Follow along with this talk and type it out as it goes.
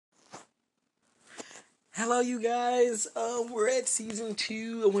Hello, you guys. We're at season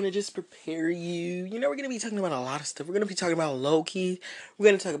 2. I want to just prepare you. We're gonna be talking about a lot of stuff. We're gonna be talking about Loki. We're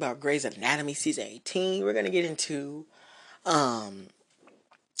gonna talk about Grey's Anatomy season 18. We're gonna get into, um,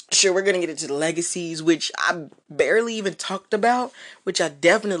 we're gonna get into the legacies, which I barely even talked about, which I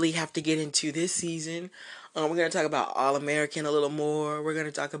definitely have to get into this season. We're gonna talk about All American a little more. We're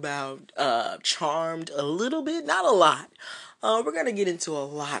gonna talk about Charmed a little bit, not a lot. We're gonna get into a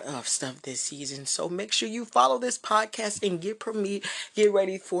lot of stuff this season, so make sure you follow this podcast and get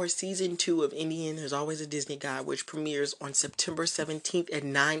ready for season 2 of Indian. There's always a Disney Guy, which premieres on September 17th at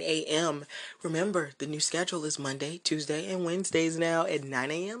 9 a.m. Remember, the new schedule is Monday, Tuesday, and Wednesdays now at 9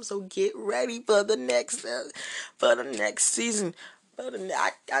 a.m. So get ready for the next season. But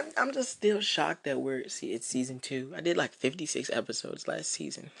I'm just still shocked that it's season 2. I did like 56 episodes last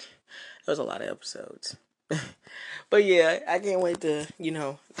season. That was a lot of episodes. But yeah, I can't wait to,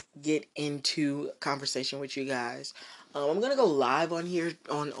 get into conversation with you guys. I'm gonna go live on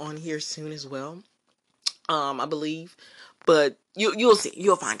here soon as well. I believe, but you'll see,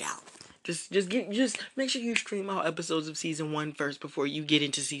 you'll find out. Just make sure you stream all episodes of season 1 first before you get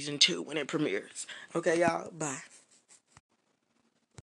into season 2 when it premieres. Okay, y'all. Bye.